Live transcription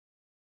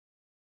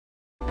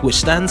which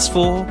stands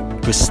for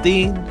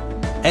pristine,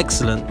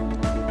 excellent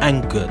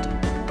and good.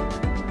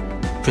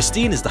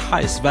 Pristine is the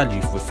highest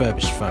value for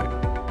refurbished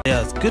phone. They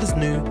are as good as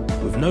new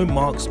with no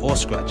marks or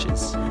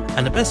scratches,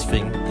 and the best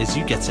thing is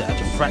you get it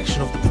at a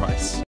fraction of the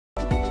price.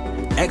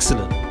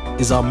 Excellent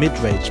is our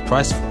mid-range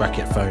price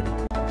bracket phone.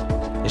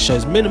 It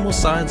shows minimal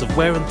signs of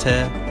wear and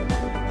tear,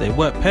 they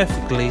work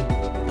perfectly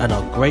and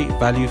are great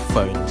value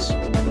phones.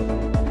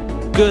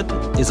 Good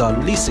is our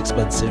least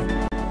expensive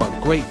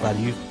but great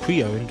value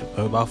pre-owned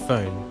mobile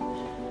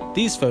phone.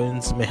 These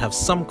phones may have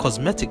some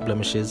cosmetic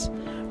blemishes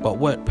but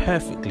work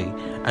perfectly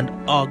and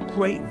are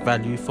great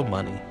value for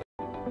money.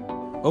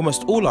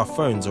 Almost all our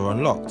phones are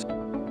unlocked,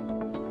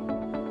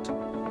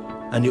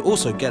 and you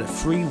also get a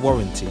free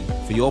warranty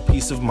for your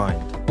peace of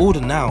mind.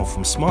 Order now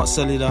from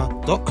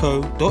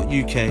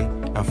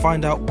smartcellular.co.uk and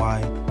find out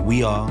why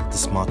we are the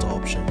smarter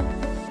option.